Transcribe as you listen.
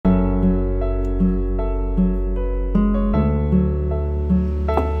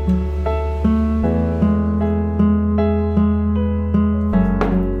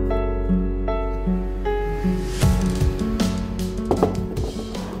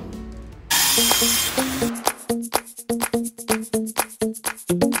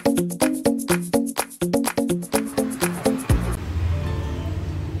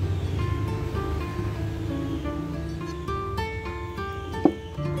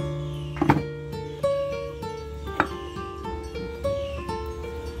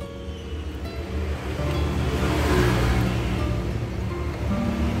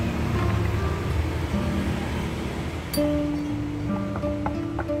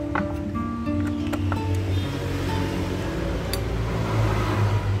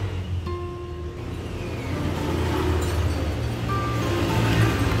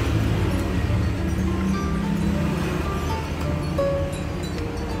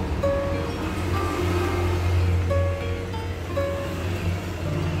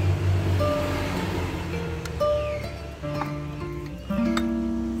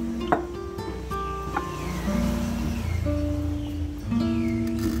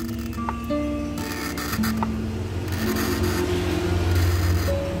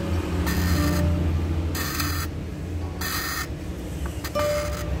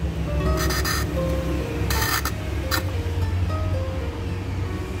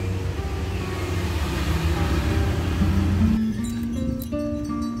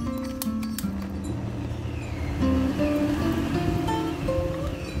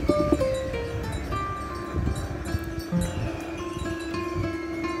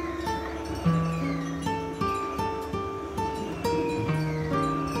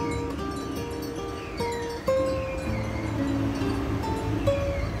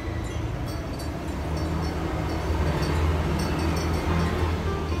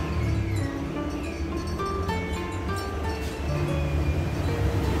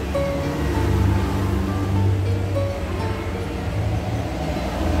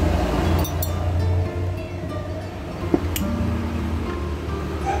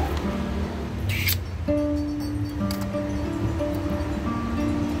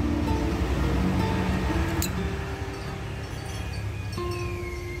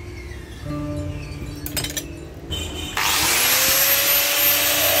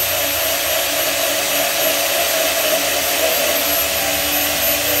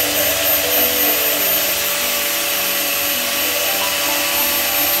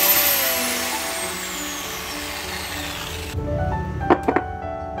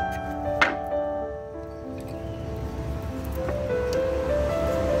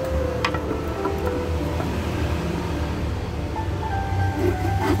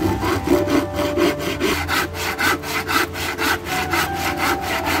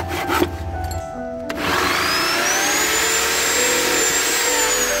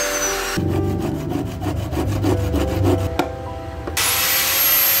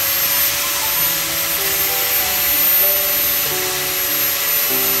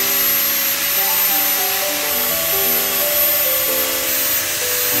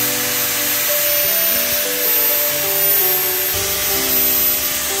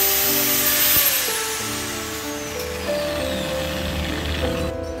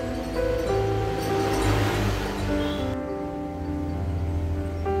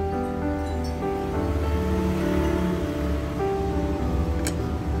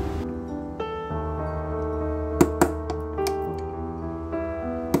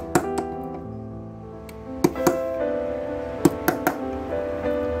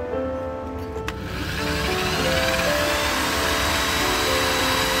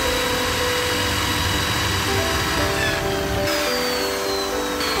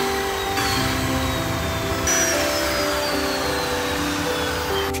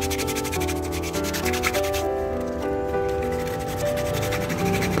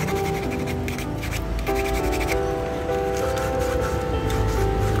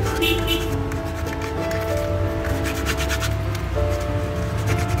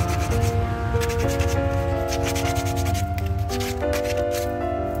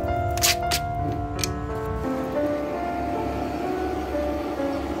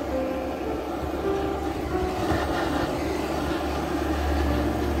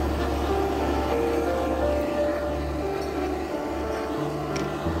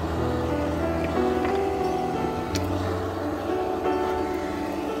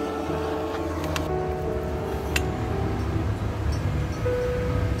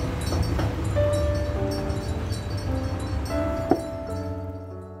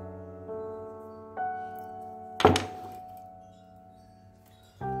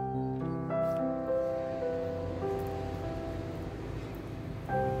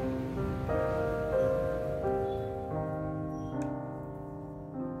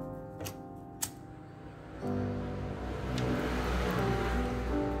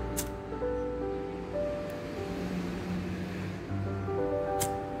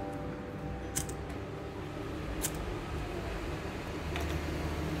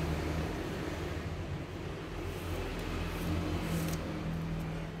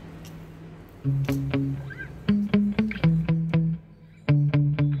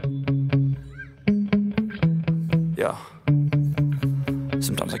Yeah.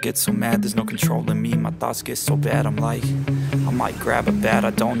 Sometimes I get so mad, there's no controlling me. My thoughts get so bad, I'm like, I might grab a bat, I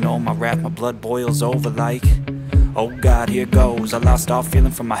don't know. My wrath, my blood boils over like, oh God, here goes. I lost all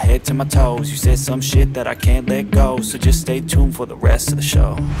feeling from my head to my toes. You said some shit that I can't let go, so just stay tuned for the rest of the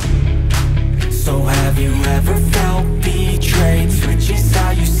show. So have you ever felt betrayed? Switches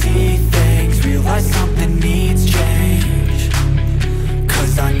how you see things, realize something needs change.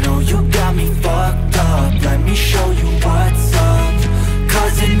 Cause I know you got me fucked up, let me show you what's up.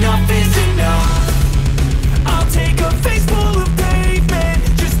 Cause enough is enough. I'll take a face full of pavement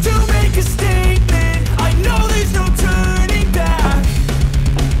just to make a statement. I know there's no turning back.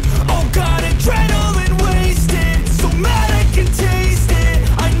 Oh God, adrenaline wasted, so mad I can taste it.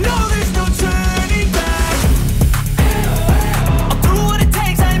 I know there's no turning back. I'll do what it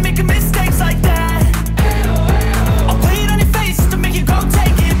takes, I ain't making mistakes like that. I'll play it on your face to make you go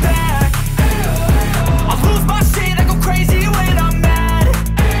take it back. I'll lose my shit, I go crazy when I'm mad.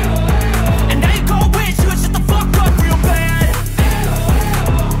 And now you go wish you would shut the fuck up real bad.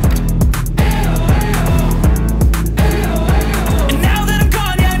 And now that I'm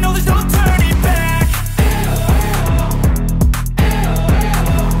gone, yeah, I know there's no turning back.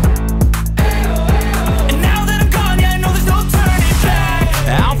 And now that I'm gone, yeah, I know there's no turning back.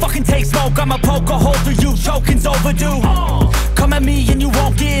 I don't fucking take smoke, I'ma poke a hole through you, choking's overdue. Come at me and you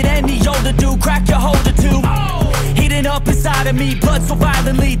won't get any older, dude. Crack your holder too. Heating up inside of me, blood so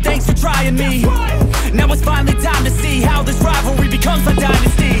violently, thanks for trying me. Now it's finally time to see how this rivalry becomes a dynasty.